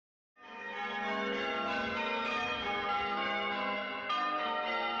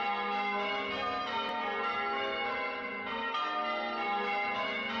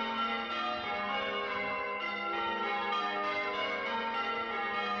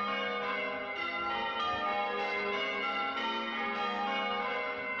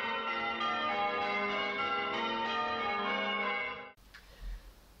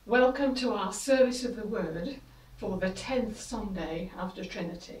Welcome to our service of the Word for the 10th Sunday after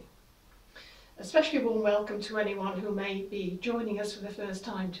Trinity. Especially warm welcome to anyone who may be joining us for the first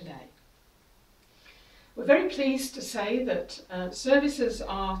time today. We're very pleased to say that services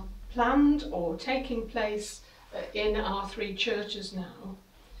are planned or taking place in our three churches now,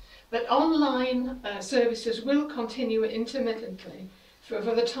 but online services will continue intermittently for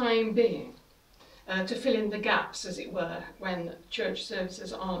the time being. To fill in the gaps, as it were, when church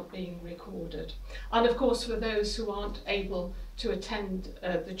services aren't being recorded. And of course for those who aren't able to attend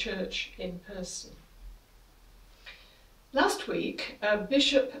the church in person. Last week,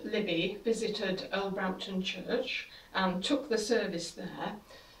 Bishop Libby visited BRampton Church and took the service there.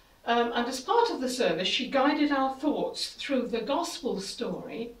 And as part of the service, she guided our thoughts through the gospel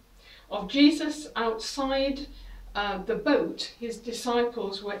story of Jesus outside the boat his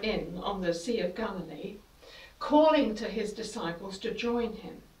disciples were in on the Sea of Galilee, calling to his disciples to join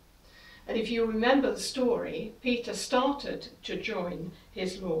him. And if you remember the story, Peter started to join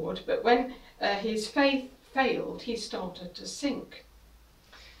his Lord, but when his faith failed, he started to sink.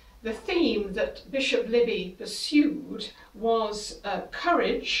 The theme that Bishop Libby pursued was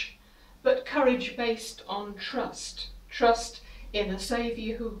courage, but courage based on trust. Trust in a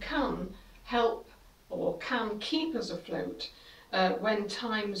Saviour who can help or can keep us afloat when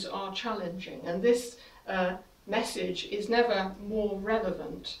times are challenging. And this message is never more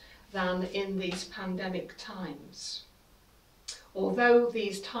relevant than in these pandemic times. Although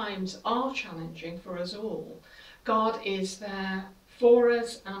these times are challenging for us all, God is there for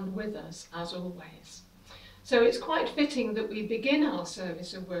us and with us as always. So it's quite fitting that we begin our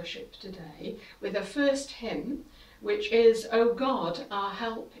service of worship today with a first hymn, which is, O God, our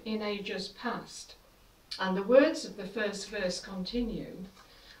help in ages past. And the words of the first verse continue,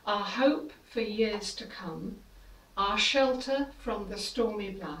 our hope for years to come, our shelter from the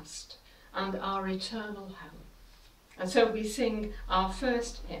stormy blast, and our eternal home. And so we sing our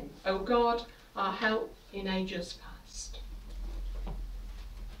first hymn, O God, our help in ages past.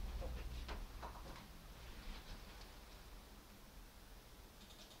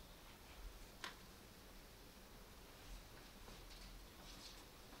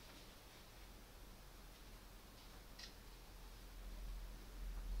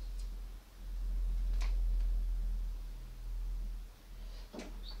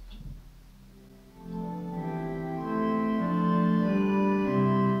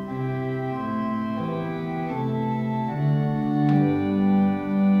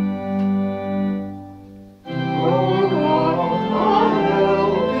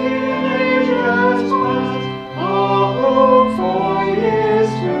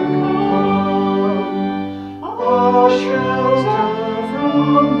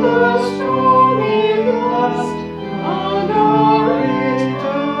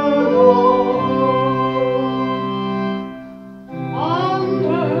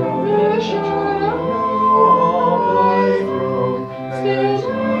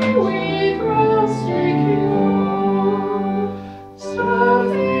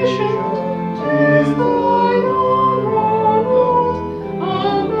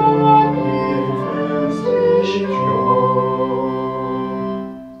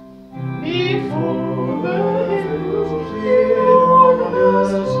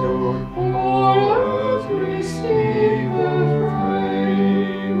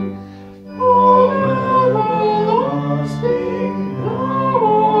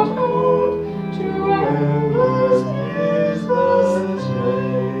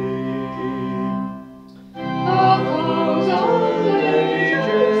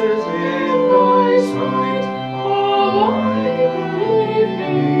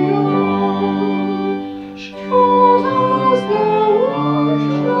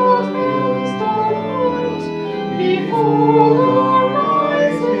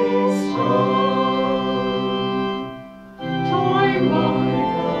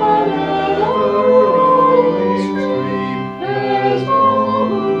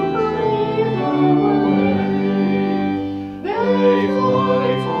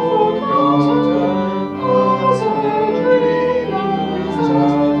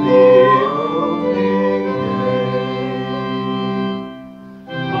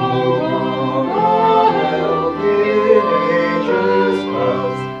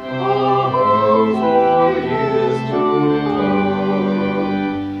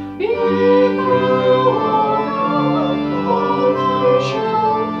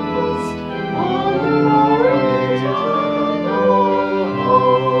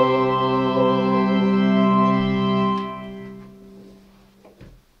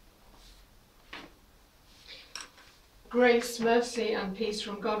 Grace, mercy and peace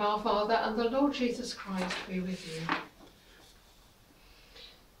from God our Father and the Lord Jesus Christ be with you.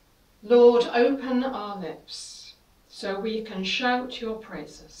 Lord, open our lips so we can shout your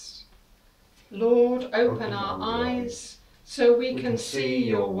praises. Lord, open our eyes so we can see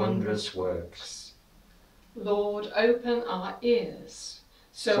your wondrous works. Lord, open our ears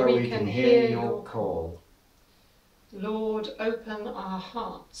so we can hear your call. Lord, open our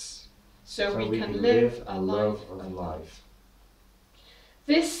hearts so we can live a life of life.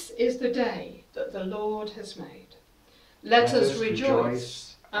 This is the day that the Lord has made. Let us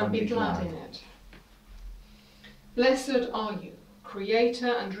rejoice and be glad in it. Blessed are you, Creator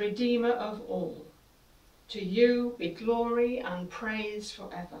and Redeemer of all. To you be glory and praise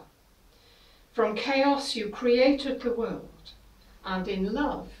forever. From chaos you created the world, and in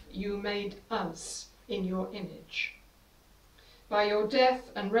love you made us in your image. By your death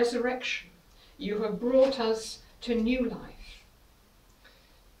and resurrection you have brought us to new life.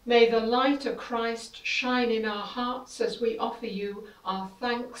 May the light of Christ shine in our hearts as we offer you our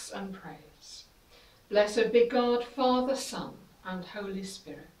thanks and praise. Blessed be God, Father, Son, and Holy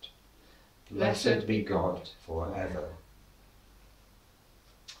Spirit. Blessed be God forever.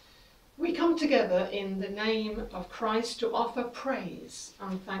 We come together in the name of Christ to offer praise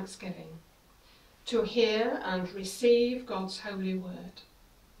and thanksgiving, to hear and receive God's holy word,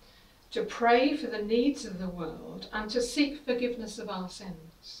 to pray for the needs of the world and to seek forgiveness of our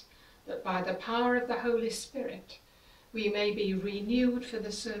sins, that by the power of the Holy Spirit we may be renewed for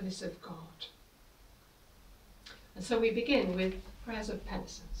the service of God. And so we begin with prayers of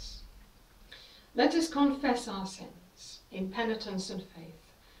penitence. Let us confess our sins in penitence and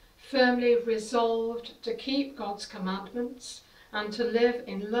faith, firmly resolved to keep God's commandments and to live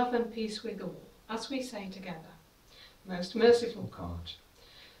in love and peace with all, as we say together. Most merciful God,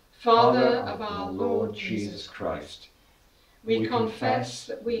 Father of our Lord Jesus Christ, we confess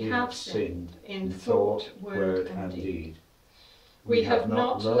that we have sinned in thought, word and deed. We have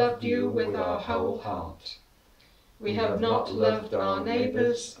not loved you with our whole heart. We have not loved our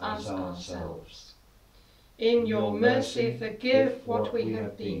neighbours as ourselves. In your mercy forgive what we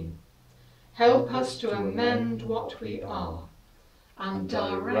have been. Help us to amend what we are, and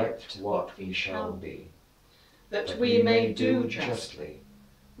direct what we shall be, that we may do justly,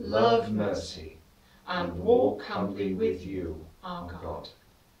 love mercy, and walk humbly with you, our God.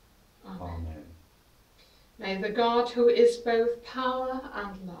 Amen. May the God who is both power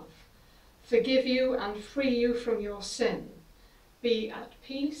and love forgive you and free you from your sin. Be at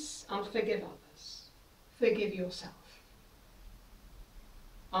peace and forgive others. Forgive yourself.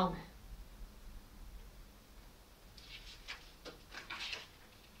 Amen.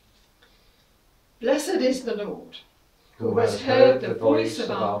 Blessed is the Lord, who has heard the voice of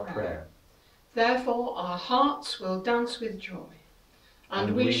our prayer. Therefore our hearts will dance with joy,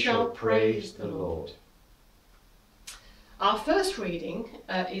 and we shall praise the Lord. Our first reading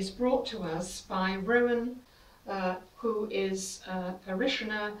is brought to us by Rowan, who is a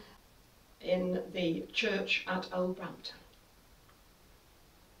parishioner in the church at BRampton.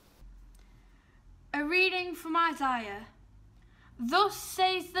 A reading from Isaiah. Thus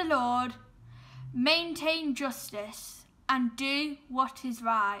says the Lord, maintain justice and do what is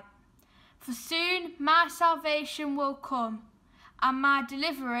right, for soon my salvation will come and my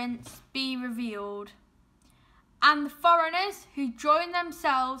deliverance be revealed. And the foreigners who join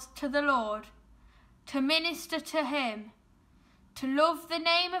themselves to the Lord, to minister to him, to love the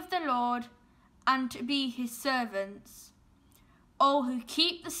name of the Lord and to be his servants, all who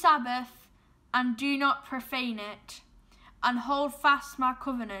keep the Sabbath and do not profane it, and hold fast my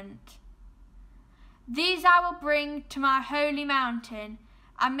covenant. These I will bring to my holy mountain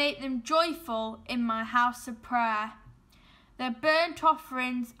and make them joyful in my house of prayer. Their burnt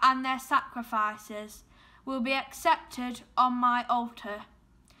offerings and their sacrifices will be accepted on my altar.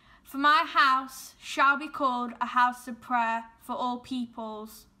 For my house shall be called a house of prayer for all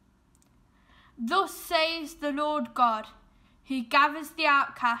peoples. Thus says the Lord God, who gathers the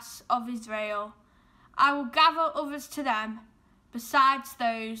outcasts of Israel. I will gather others to them, besides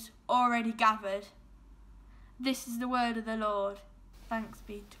those already gathered. This is the word of the Lord. Thanks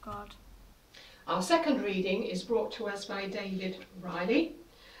be to God. Our second reading is brought to us by David Riley,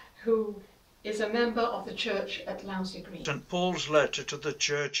 who is a member of the church at Loundsley Green. St. Paul's letter to the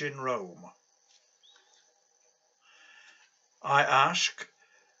church in Rome. I ask,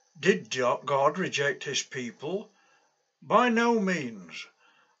 did God reject his people? By no means.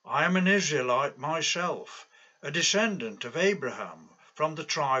 I am an Israelite myself, a descendant of Abraham from the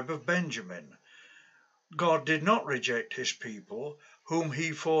tribe of Benjamin. God did not reject his people, whom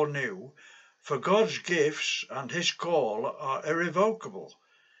he foreknew. for God's gifts and his call are irrevocable.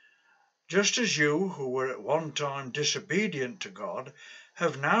 Just as you, who were at one time disobedient to God,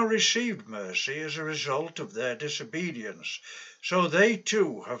 have now received mercy as a result of their disobedience, so they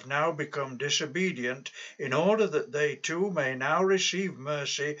too have now become disobedient in order that they too may now receive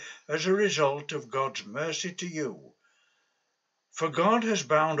mercy as a result of God's mercy to you. For God has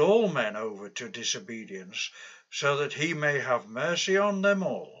bound all men over to disobedience, so that he may have mercy on them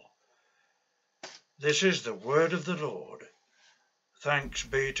all. This is the word of the Lord. Thanks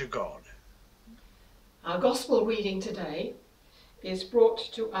be to God. Our Gospel reading today is brought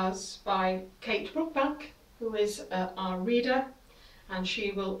to us by Kate Brookbank, who is our reader, and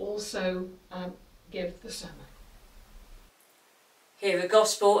she will also give the sermon. Hear the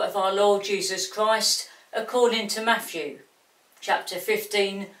Gospel of our Lord Jesus Christ according to Matthew, chapter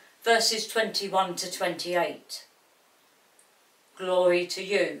 15, verses 21 to 28. Glory to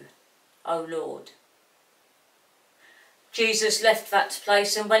you, O Lord. Jesus left that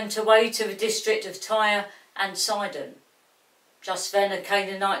place and went away to the district of Tyre and Sidon. Just then a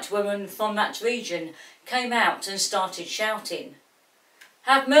Canaanite woman from that region came out and started shouting,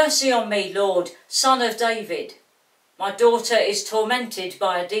 "Have mercy on me, Lord, Son of David. My daughter is tormented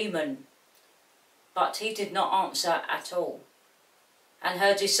by a demon." But he did not answer at all. And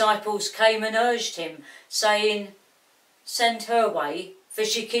her disciples came and urged him, saying, "Send her away, for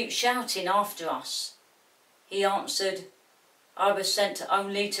she keeps shouting after us." He answered, "I was sent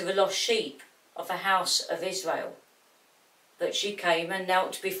only to the lost sheep of the house of Israel." But she came and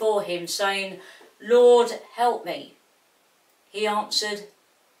knelt before him, saying, "Lord, help me." He answered,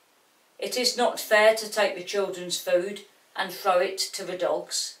 "It is not fair to take the children's food and throw it to the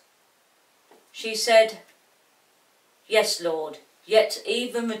dogs." She said, "Yes, Lord, yet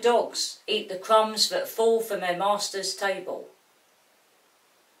even the dogs eat the crumbs that fall from their master's table."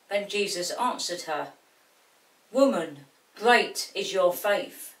 Then Jesus answered her, "Woman, great is your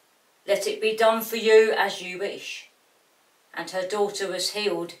faith. Let it be done for you as you wish." And her daughter was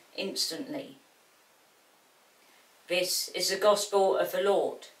healed instantly. This is the Gospel of the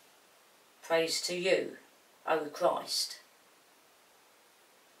Lord. Praise to you, O Christ.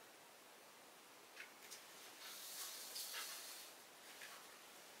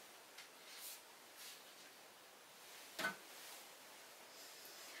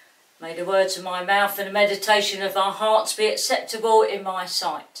 May the words of my mouth and the meditation of our hearts be acceptable in my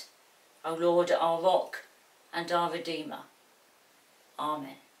sight, O Lord, our rock and our Redeemer.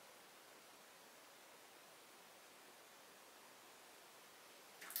 Amen.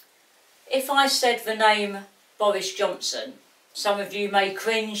 If I said the name Boris Johnson, some of you may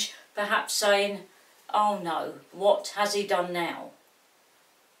cringe, perhaps saying, "Oh no, what has he done now?"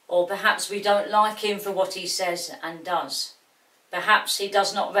 Or perhaps we don't like him for what he says and does. Perhaps he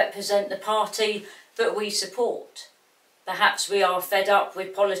does not represent the party that we support. Perhaps we are fed up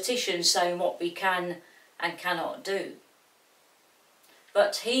with politicians saying what we can and cannot do.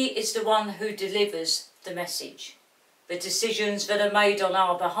 But he is the one who delivers the message. The decisions that are made on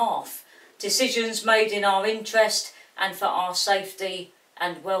our behalf, decisions made in our interest and for our safety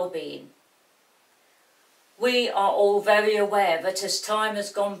and well-being. We are all very aware that as time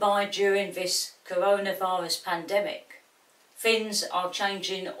has gone by during this coronavirus pandemic, things are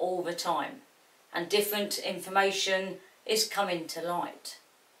changing all the time and different information is coming to light.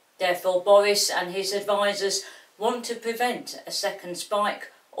 Therefore, Boris and his advisors want to prevent a second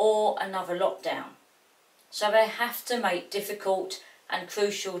spike or another lockdown. So they have to make difficult and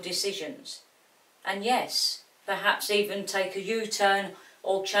crucial decisions. And yes, perhaps even take a U-turn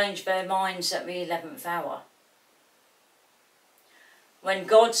or change their minds at the 11th hour. When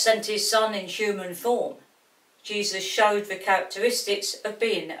God sent his Son in human form, Jesus showed the characteristics of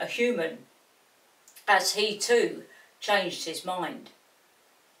being a human, as he too changed his mind.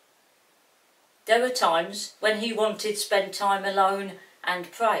 There were times when he wanted to spend time alone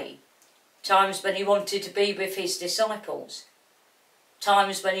and pray, times when he wanted to be with his disciples,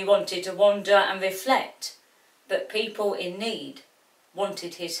 times when he wanted to wander and reflect, but people in need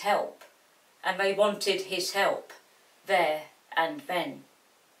wanted his help, and they wanted his help there and then.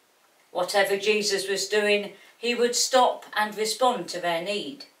 Whatever Jesus was doing, he would stop and respond to their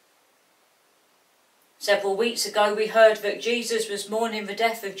need. Several weeks ago we heard that Jesus was mourning the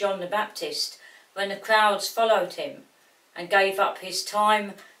death of John the Baptist when the crowds followed him and gave up his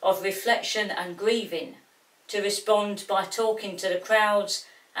time of reflection and grieving to respond by talking to the crowds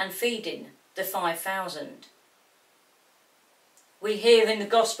and feeding the 5,000. We hear in the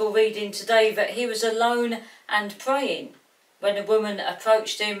Gospel reading today that he was alone and praying when a woman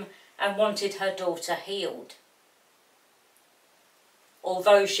approached him and wanted her daughter healed.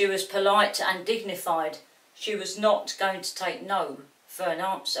 Although she was polite and dignified, she was not going to take no for an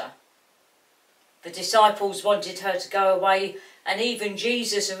answer. The disciples wanted her to go away, and even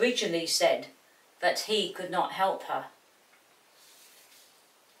Jesus originally said that he could not help her.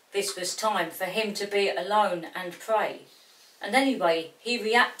 This was time for him to be alone and pray. And anyway, he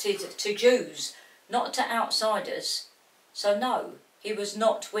reacted to Jews, not to outsiders. So no, he was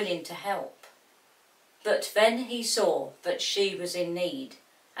not willing to help. But then he saw that she was in need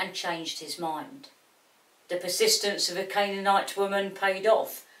and changed his mind. The persistence of a Canaanite woman paid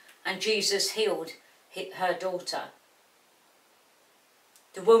off, and Jesus healed her daughter.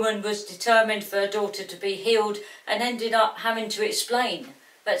 The woman was determined for her daughter to be healed and ended up having to explain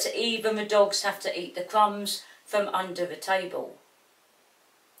that even the dogs have to eat the crumbs from under the table.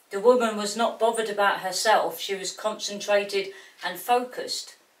 The woman was not bothered about herself. She was concentrated and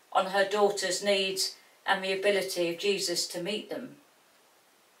focused on her daughter's needs and the ability of Jesus to meet them.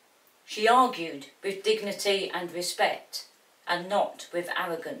 She argued with dignity and respect, and not with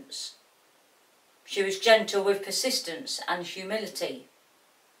arrogance. She was gentle with persistence and humility.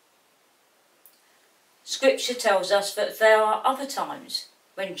 Scripture tells us that there are other times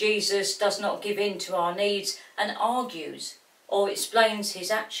when Jesus does not give in to our needs and argues or explains his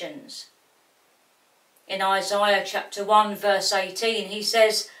actions. In Isaiah chapter 1 verse 18 he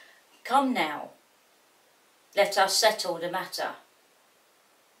says, "Come now, let us settle the matter."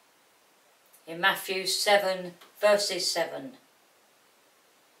 In Matthew 7 verses 7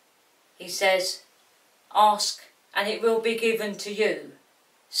 he says, "Ask and it will be given to you,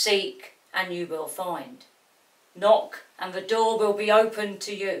 seek and you will find. Knock and the door will be opened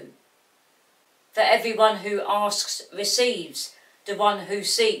to you. For everyone who asks receives, the one who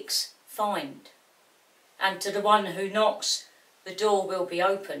seeks find, and to the one who knocks the door will be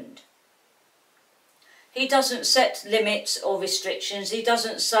opened." He doesn't set limits or restrictions. He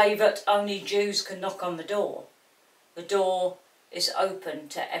doesn't say that only Jews can knock on the door. The door is open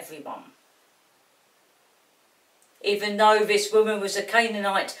to everyone. Even though this woman was a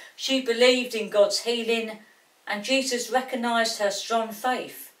Canaanite, she believed in God's healing, and Jesus recognised her strong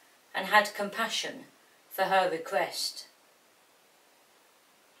faith and had compassion for her request.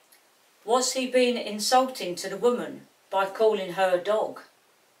 Was he being insulting to the woman by calling her a dog?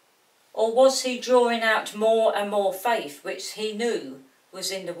 Or was he drawing out more and more faith which he knew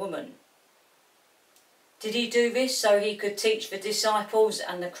was in the woman? Did he do this so he could teach the disciples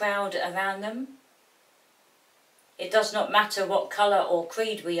and the crowd around them? It does not matter what colour or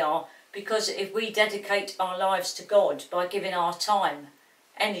creed we are, because if we dedicate our lives to God by giving our time,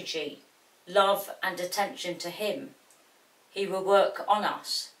 energy, love and attention to him, he will work on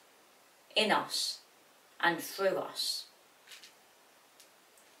us, in us and through us.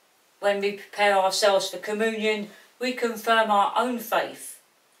 When we prepare ourselves for communion, we confirm our own faith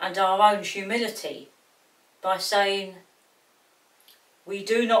and our own humility by saying, "We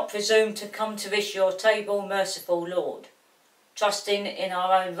do not presume to come to this your table, merciful Lord, trusting in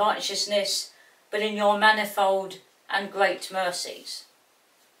our own righteousness, but in your manifold and great mercies.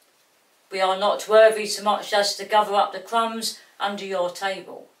 We are not worthy so much as to gather up the crumbs under your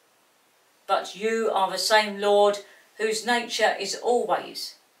table. But you are the same Lord, whose nature is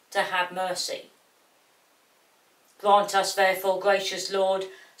always to have mercy. Grant us therefore, gracious Lord,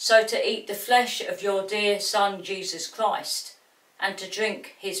 so to eat the flesh of your dear Son Jesus Christ, and to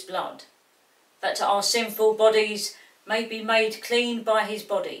drink his blood, that our sinful bodies may be made clean by his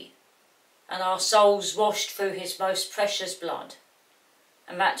body, and our souls washed through his most precious blood,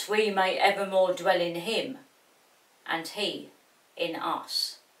 and that we may evermore dwell in him, and he in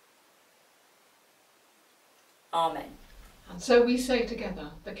us. Amen." And so we say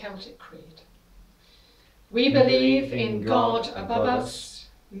together the Celtic Creed. We believe in God above us,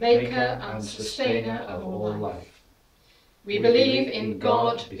 maker and sustainer of all life. We believe in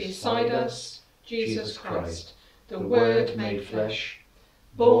God beside us, Jesus Christ, the Word made flesh,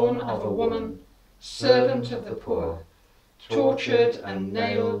 born of a woman, servant of the poor, tortured and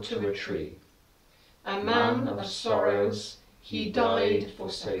nailed to a tree. A man of sorrows, he died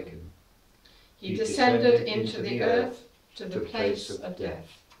forsaken. He descended into the earth, to the place of death.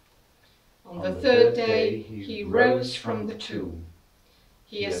 On the third day he rose from the tomb.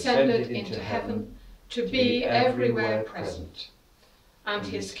 He ascended into heaven to be everywhere present, and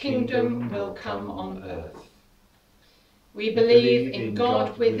his kingdom will come on earth. We believe in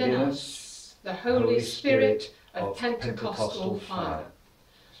God within us, the Holy Spirit of Pentecostal fire,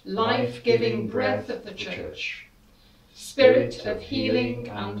 life-giving breath of the Church, Spirit of healing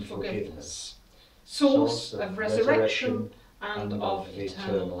and forgiveness, source of resurrection and of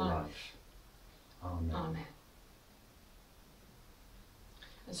eternal life. Amen. Amen.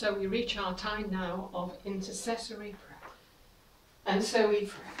 And so we reach our time now of intercessory prayer. And so we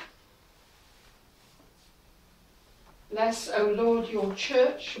pray. Bless, O Lord, your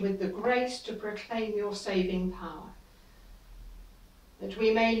church with the grace to proclaim your saving power, that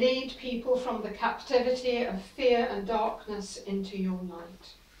we may lead people from the captivity of fear and darkness into your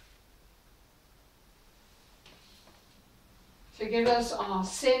light. Forgive us our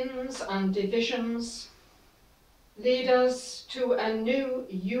sins and divisions. Lead us to a new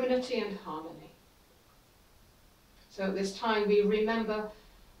unity and harmony. So at this time we remember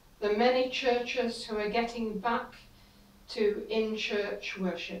the many churches who are getting back to in-church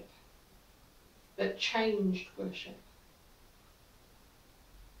worship, that changed worship.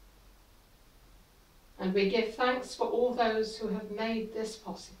 And we give thanks for all those who have made this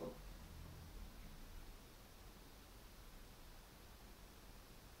possible.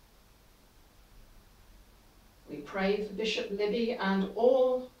 We pray for Bishop Libby and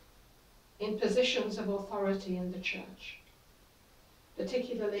all in positions of authority in the church,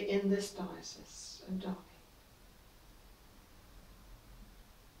 particularly in this diocese of Derby.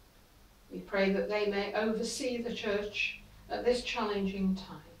 We pray that they may oversee the church at this challenging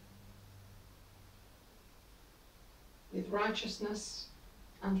time with righteousness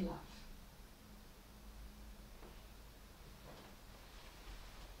and love.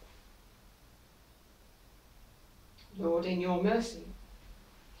 Lord, in your mercy,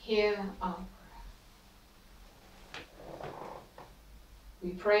 hear our prayer.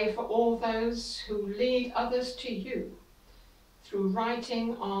 We pray for all those who lead others to you through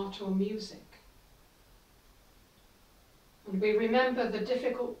writing, art or music. And we remember the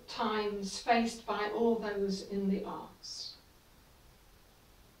difficult times faced by all those in the arts,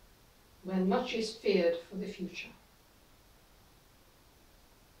 when much is feared for the future.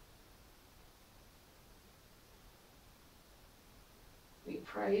 We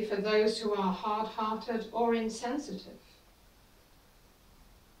pray for those who are hard-hearted or insensitive.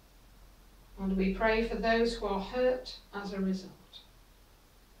 And we pray for those who are hurt as a result.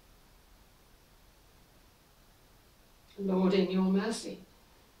 Lord, in your mercy,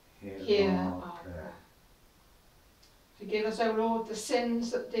 hear our prayer. Forgive us, O Lord, the sins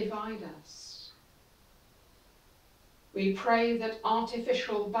that divide us. We pray that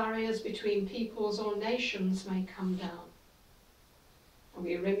artificial barriers between peoples or nations may come down. And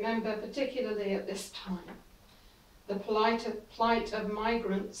we remember particularly at this time the plight of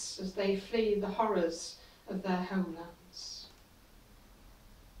migrants as they flee the horrors of their homelands.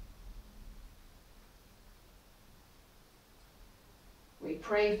 We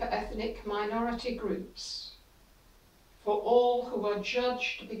pray for ethnic minority groups, for all who are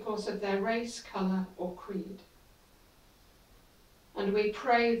judged because of their race, colour or creed. And we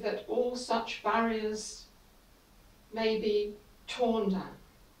pray that all such barriers may be torn down.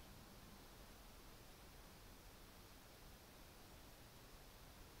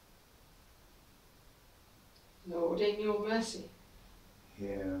 Lord, in your mercy,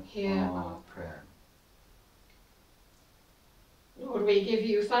 hear our prayer. Lord, we give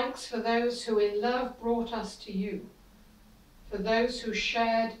you thanks for those who in love brought us to you, for those who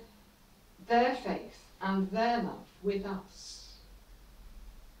shared their faith and their love with us.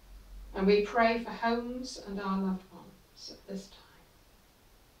 And we pray for homes and our loved ones at this time.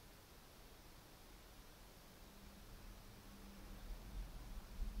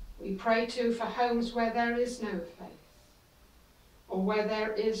 We pray too for homes where there is no faith or where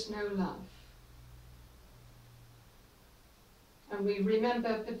there is no love. And we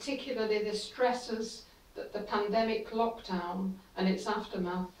remember particularly the stresses that the pandemic lockdown and its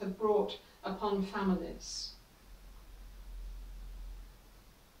aftermath have brought upon families.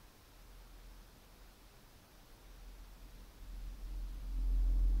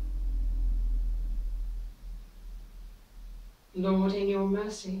 Lord, in your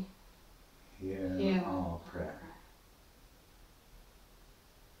mercy, hear our prayer.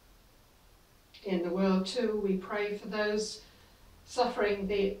 In the world too, we pray for those suffering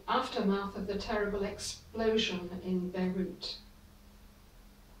the aftermath of the terrible explosion in Beirut,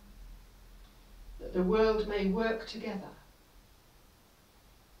 that the world may work together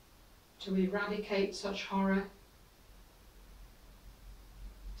to eradicate such horror,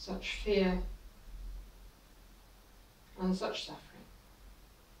 such fear, and such suffering.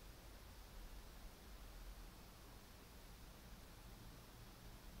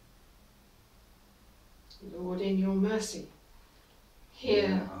 Lord, in your mercy,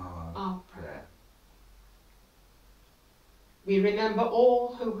 hear our prayer. We remember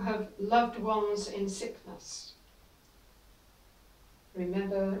all who have loved ones in sickness,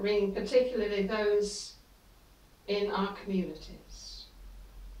 remembering particularly those in our communities.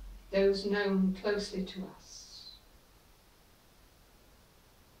 those known closely to us.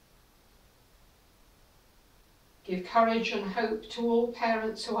 Give courage and hope to all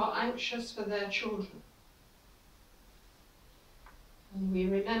parents who are anxious for their children. And we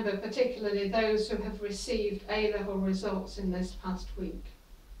remember particularly those who have received A-level results in this past week.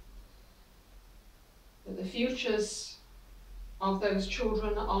 That the futures of those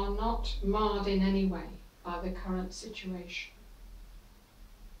children are not marred in any way by the current situation.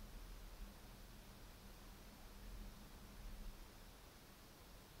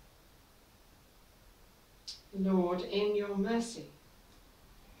 Lord, in your mercy,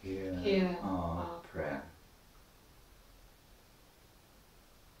 hear our prayer.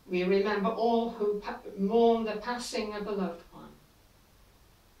 We remember all who mourn the passing of a loved one,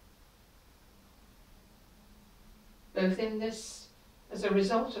 both in this, as a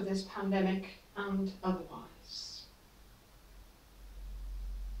result of this pandemic and otherwise.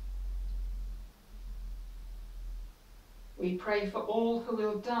 We pray for all who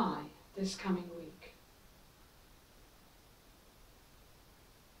will die this coming week.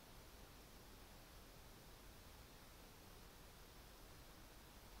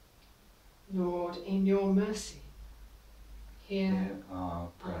 Lord, in your mercy, hear our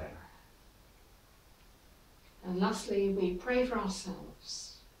prayer. And lastly, we pray for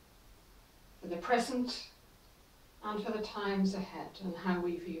ourselves, for the present and for the times ahead and how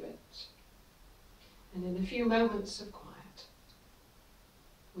we view it. And in a few moments of quiet,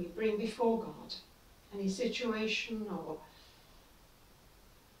 we bring before God any situation or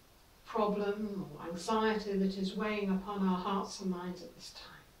problem or anxiety that is weighing upon our hearts and minds at this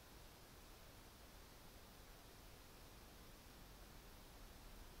time.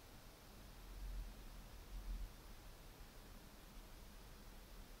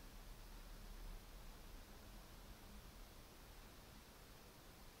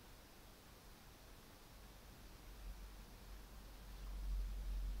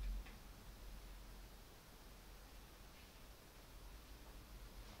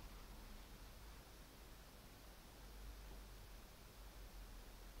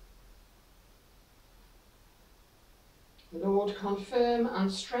 Lord, confirm and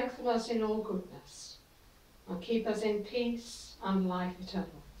strengthen us in all goodness, and keep us in peace and life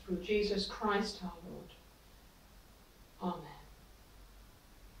eternal, through Jesus Christ our Lord. Amen.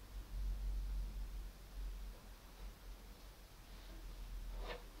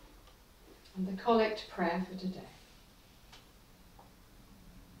 And the collect prayer for today.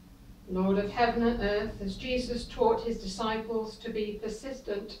 Lord of heaven and earth, as Jesus taught his disciples to be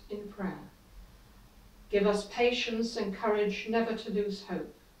persistent in prayer, give us patience and courage never to lose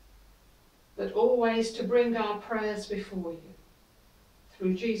hope, but always to bring our prayers before you.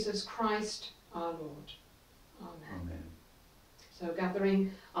 Through Jesus Christ our Lord. Amen. Amen. So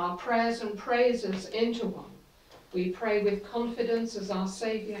gathering our prayers and praises into one, we pray with confidence as our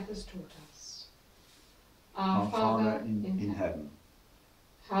Saviour has taught us. Our Father in heaven,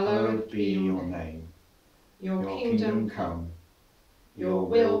 hallowed be your name. Your kingdom come, your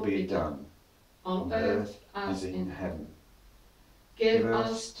will be done, on earth as in heaven. Give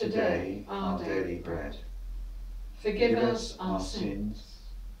us today our daily bread. Forgive us our sins,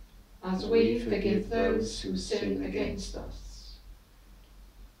 as we forgive those who sin against us.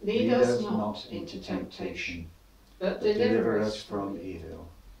 Lead us not into temptation, but deliver us from evil.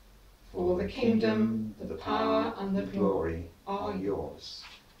 For the kingdom, the power and the glory are yours,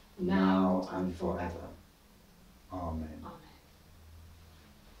 now and forever. Amen. Amen.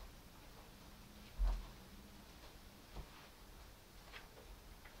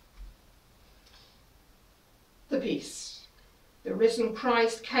 The peace. The risen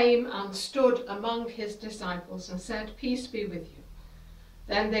Christ came and stood among his disciples and said, "Peace be with you."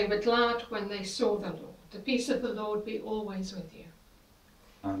 Then they were glad when they saw the Lord. The peace of the Lord be always with you.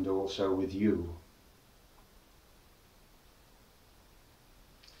 And also with you.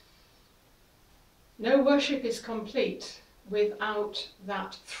 No worship is complete without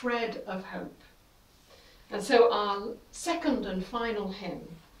that thread of hope. And so our second and final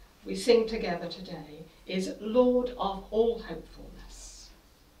hymn we sing together today is Lord of all hopefulness.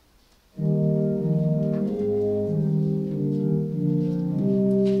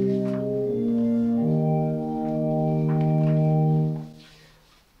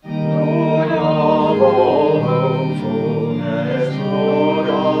 Lord of all hopefulness, Lord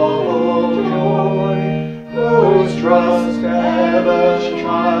of all joy, whose trust ever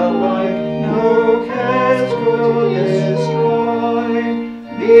childlike, no cares could destroy.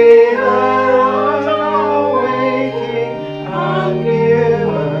 Be there at our waking and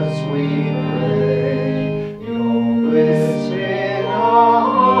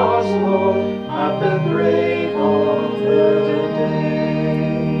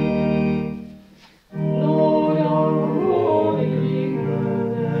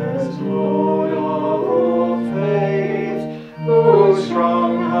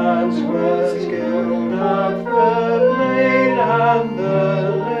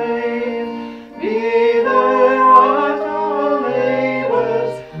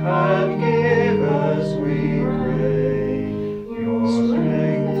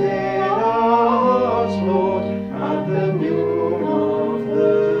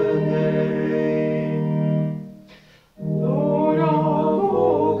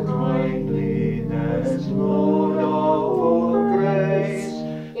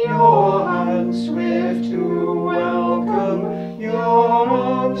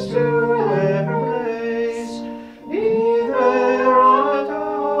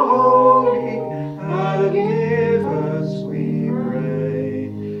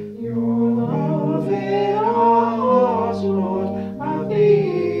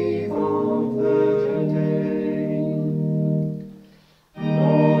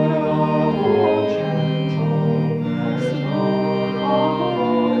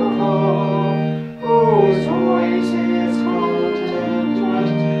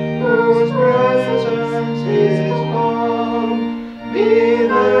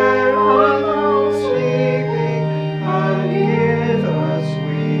where art thou sleeping? And hear us,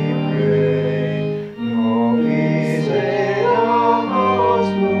 we pray. Your peace in our hearts,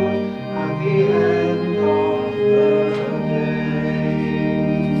 Lord, at the end of the day.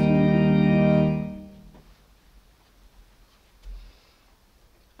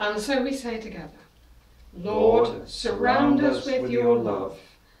 And so we say together, Lord, surround us with your love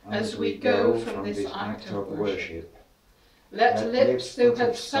as we go from this act of worship. Let lips who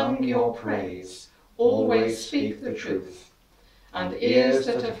have sung your praise always speak the truth, and ears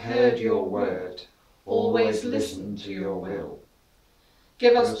that have heard your word always listen to your will.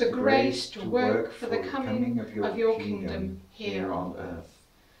 Give us the grace to work for the coming of your kingdom here on earth,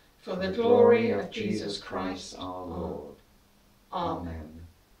 for the glory of Jesus Christ our Lord. Amen.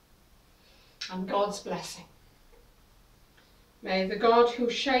 And God's blessing. May the God who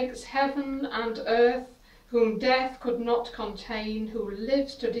shakes heaven and earth, whom death could not contain, who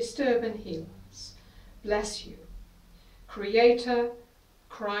lives to disturb and heal us, bless you, Creator,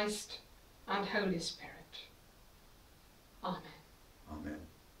 Christ, and Holy Spirit. Amen. Amen.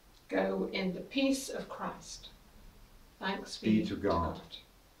 Go in the peace of Christ. Thanks be to God.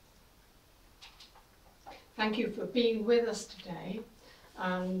 Thank you for being with us today,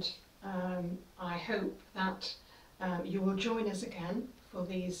 and I hope that you will join us again for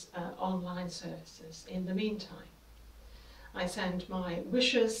these online services. In the meantime, I send my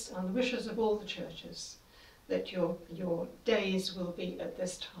wishes and the wishes of all the churches that your days will be at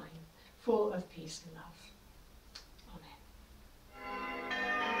this time full of peace and love.